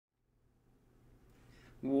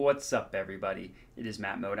What's up, everybody? It is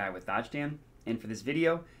Matt Modi with OddsJam, and for this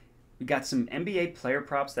video, we got some NBA player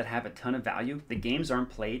props that have a ton of value. The games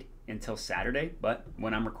aren't played until Saturday, but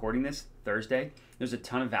when I'm recording this, Thursday, there's a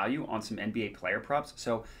ton of value on some NBA player props.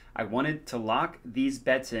 So I wanted to lock these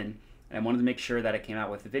bets in, and I wanted to make sure that I came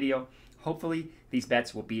out with the video. Hopefully, these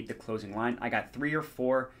bets will beat the closing line. I got 3 or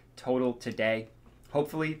 4 total today.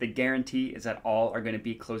 Hopefully, the guarantee is that all are going to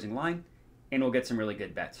be closing line, and we'll get some really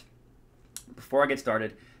good bets. Before I get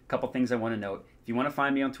started, a couple things I want to note. If you want to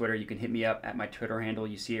find me on Twitter, you can hit me up at my Twitter handle.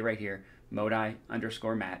 You see it right here,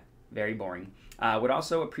 Modi_Matt. Very boring. Would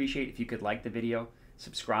also appreciate if you could like the video,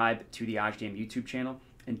 subscribe to the OddsJam YouTube channel,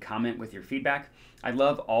 and comment with your feedback. I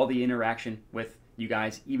love all the interaction with you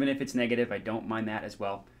guys. Even if it's negative, I don't mind that as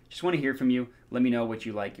well. Just want to hear from you. Let me know what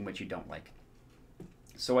you like and what you don't like.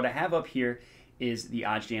 So what I have up here is the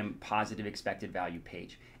OddsJam Positive Expected Value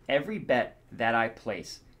page. Every bet that I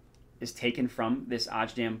place is taken from this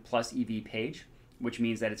OddsJam plus EV page, which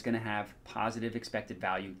means that it's going to have positive expected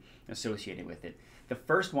value associated with it. The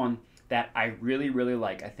first one that I really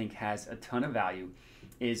like, I think has a ton of value,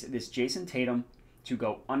 is this Jason Tatum to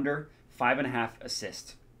go under 5.5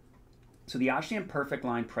 assists. So the OddsJam perfect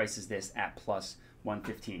line prices this at plus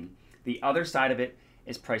 115. The other side of it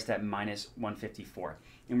is priced at minus 154.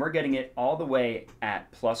 And we're getting it all the way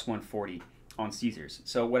at plus 140 on Caesars.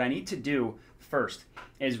 So what I need to do first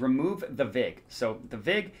is remove the VIG. So the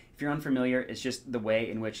VIG, if you're unfamiliar, is just the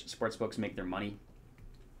way in which sportsbooks make their money.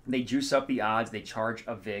 They juice up the odds, they charge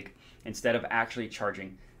a VIG instead of actually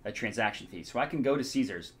charging a transaction fee. So I can go to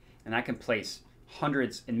Caesars and I can place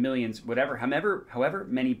hundreds and millions, however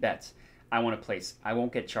many bets I want to place. I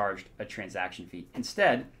won't get charged a transaction fee.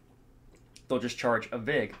 Instead, they'll just charge a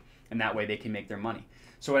VIG, and that way they can make their money.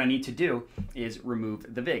 So what I need to do is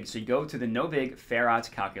remove the VIG. So you go to the no VIG fair odds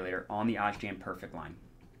calculator on the OddsJam perfect line.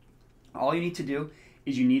 All you need to do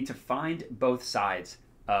is you need to find both sides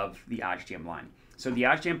of the OddsJam line. So the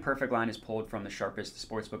OddsJam perfect line is pulled from the sharpest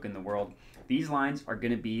sportsbook in the world. These lines are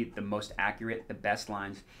going to be the most accurate, the best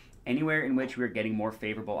lines. Anywhere in which we're getting more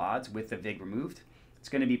favorable odds with the VIG removed, it's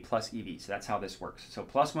going to be plus EV. So that's how this works. So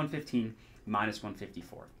plus 115, minus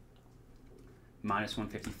 154. Minus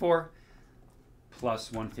 154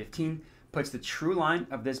 plus 115 puts the true line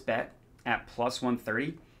of this bet at plus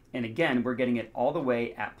 130. And again, we're getting it all the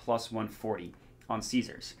way at plus 140 on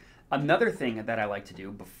Caesars. Another thing that I like to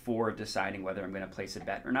do before deciding whether I'm going to place a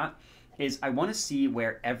bet or not is I want to see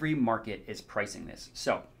where every market is pricing this.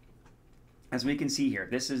 So as we can see here,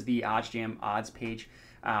 this is the OddsJam odds page.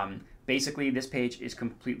 Basically, this page is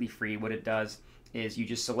completely free. What it does is you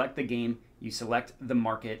just select the game, you select the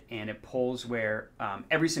market, and it pulls where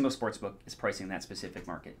every single sportsbook is pricing that specific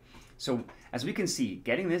market. So as we can see,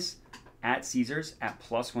 getting this at Caesars at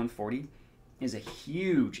plus 140 is a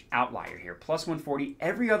huge outlier here. Plus 140,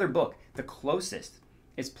 every other book, the closest,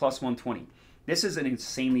 is plus 120. This is an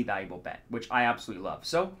insanely valuable bet, which I absolutely love.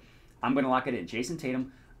 So I'm going to lock it in. Jason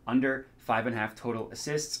Tatum under 5.5 total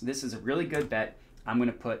assists. This is a really good bet. I'm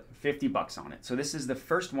going to put 50 bucks on it. So this is the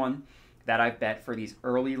first one that I've bet for these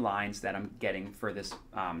early lines that I'm getting for this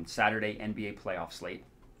Saturday NBA playoff slate.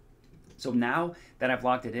 So now that I've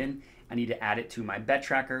locked it in, I need to add it to my bet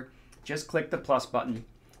tracker. Just click the plus button.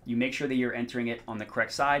 You make sure that you're entering it on the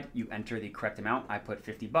correct side. You enter the correct amount. I put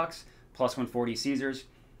 50 bucks, plus 140 Caesars,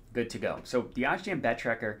 good to go. So the OddsJam bet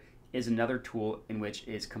tracker is another tool in which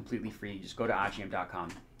is completely free. Just go to oddsjam.com,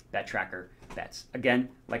 bet tracker, bets. Again,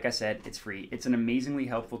 like I said, it's free. It's an amazingly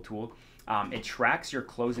helpful tool. It tracks your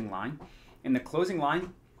closing line. In the closing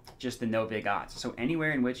line, just the no VIG odds. So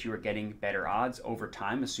anywhere in which you are getting better odds over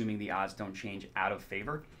time, assuming the odds don't change out of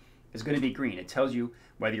favor, is going to be green. It tells you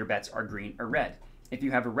whether your bets are green or red. If you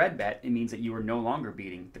have a red bet, it means that you are no longer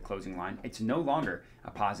beating the closing line. It's no longer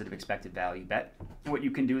a positive expected value bet. What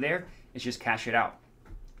you can do there is just cash it out.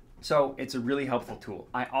 So it's a really helpful tool.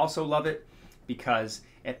 I also love it because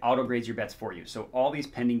it auto grades your bets for you. So all these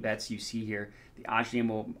pending bets you see here, the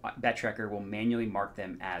OddsJam bet tracker will manually mark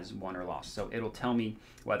them as won or lost. So it'll tell me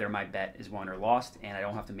whether my bet is won or lost, and I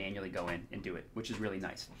don't have to manually go in and do it, which is really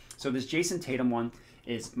nice. So this Jason Tatum one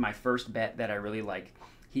is my first bet that I really like.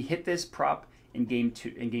 He hit this prop in game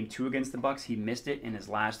two against the Bucks. He missed it in his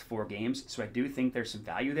last 4 games. So I do think there's some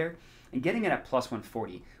value there. And getting it at plus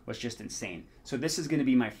 140 was just insane. So this is going to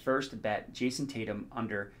be my first bet, Jason Tatum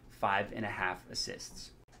under 5.5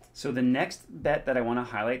 assists. So the next bet that I want to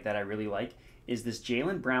highlight that I really like is this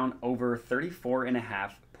Jaylen Brown over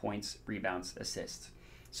 34.5 points, rebounds, assists.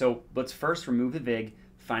 So let's first remove the VIG,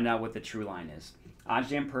 find out what the true line is.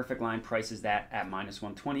 OddsJam perfect line prices that at minus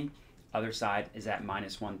 120. Other side is at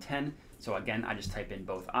minus 110. So again, I just type in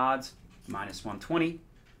both odds, minus 120,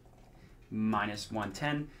 minus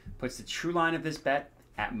 110. Puts the true line of this bet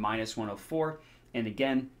at minus 104. And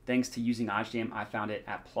again, thanks to using OddsJam, I found it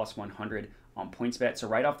at plus 100 on PointsBet. So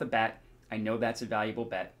right off the bat, I know that's a valuable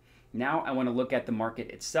bet. Now I want to look at the market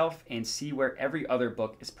itself and see where every other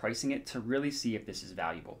book is pricing it to really see if this is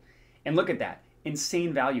valuable. And look at that,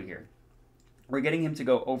 insane value here. We're getting him to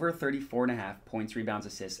go over 34.5 points, rebounds,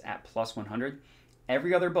 assists at plus 100.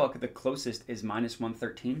 Every other book, the closest is minus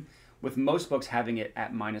 113, with most books having it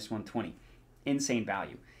at minus 120. Insane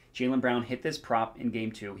value. Jaylen Brown hit this prop in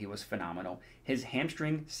game 2. He was phenomenal. His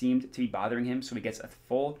hamstring seemed to be bothering him, so he gets a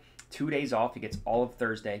full 2 days off. He gets all of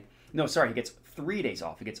Thursday. No, sorry, he gets 3 days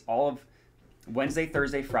off. He gets all of Wednesday,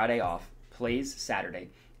 Thursday, Friday off, plays Saturday.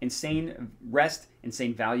 Insane rest,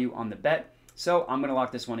 insane value on the bet. So I'm going to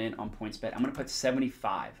lock this one in on PointsBet. I'm going to put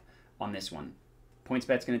 75 on this one.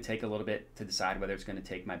 PointsBet's going to take a little bit to decide whether it's going to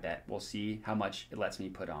take my bet. We'll see how much it lets me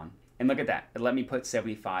put on. And look at that. It let me put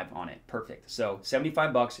 75 on it. Perfect. So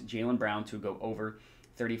 75 bucks, Jaylen Brown to go over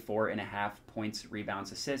 34.5 points,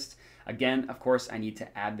 rebounds, assists. Again, of course, I need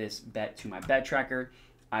to add this bet to my bet tracker.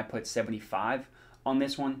 I put 75 on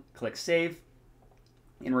this one. Click save,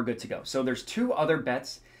 and we're good to go. So there's 2 other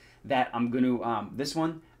bets that I'm going to, this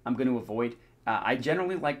one I'm going to avoid. I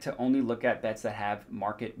generally like to only look at bets that have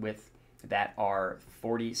market width that are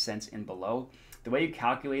 40 cents and below. The way you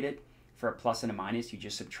calculate it for a plus and a minus, you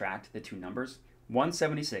just subtract the 2 numbers.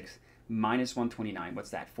 176 minus 129.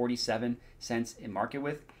 What's that? 47 cents in market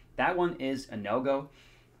width. That one is a no-go.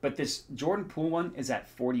 But this Jordan Poole one is at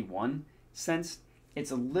 41 cents.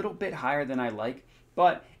 It's a little bit higher than I like.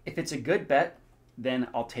 But if it's a good bet, then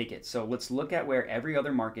I'll take it. So let's look at where every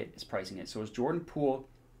other market is pricing it. So it's Jordan Poole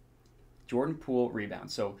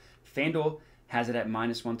rebound. So FanDuel has it at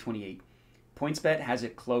minus 128. PointsBet has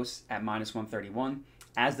it close at minus 131,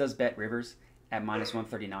 as does Bet Rivers at minus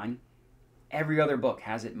 139. Every other book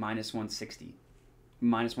has it minus 160,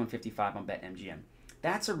 minus 155 on BetMGM.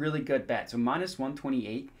 That's a really good bet. So minus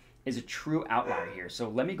 128 is a true outlier here. So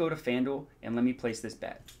let me go to FanDuel and let me place this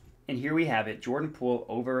bet. And here we have it, Jordan Poole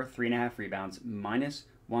over 3.5 rebounds, minus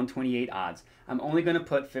 128 odds. I'm only going to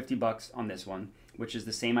put 50 bucks on this one, which is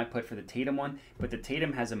the same I put for the Tatum one, but the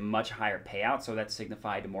Tatum has a much higher payout, so that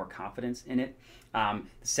signified more confidence in it.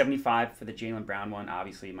 75 for the Jaylen Brown one,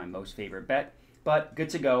 obviously my most favorite bet, but good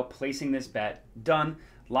to go. Placing this bet, done,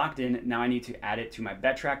 locked in. Now I need to add it to my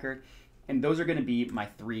bet tracker, and those are going to be my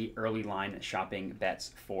 3 early line shopping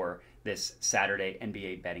bets for this Saturday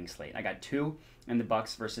NBA betting slate. I got 2 in the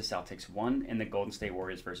Bucks versus Celtics, 1 in the Golden State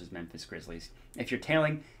Warriors versus Memphis Grizzlies. If you're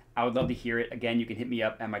tailing, I would love to hear it. Again, you can hit me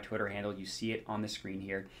up at my Twitter handle. You see it on the screen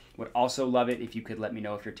here. Would also love it if you could let me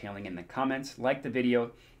know if you're tailing in the comments. Like the video.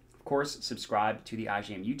 Of course, subscribe to the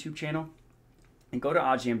OddsJam YouTube channel. And go to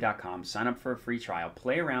oddsjam.com. Sign up for a free trial.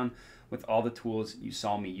 Play around with all the tools you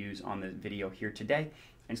saw me use on the video here today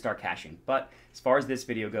and start cashing. But as far as this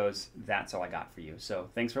video goes, that's all I got for you. So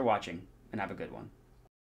thanks for watching and have a good one.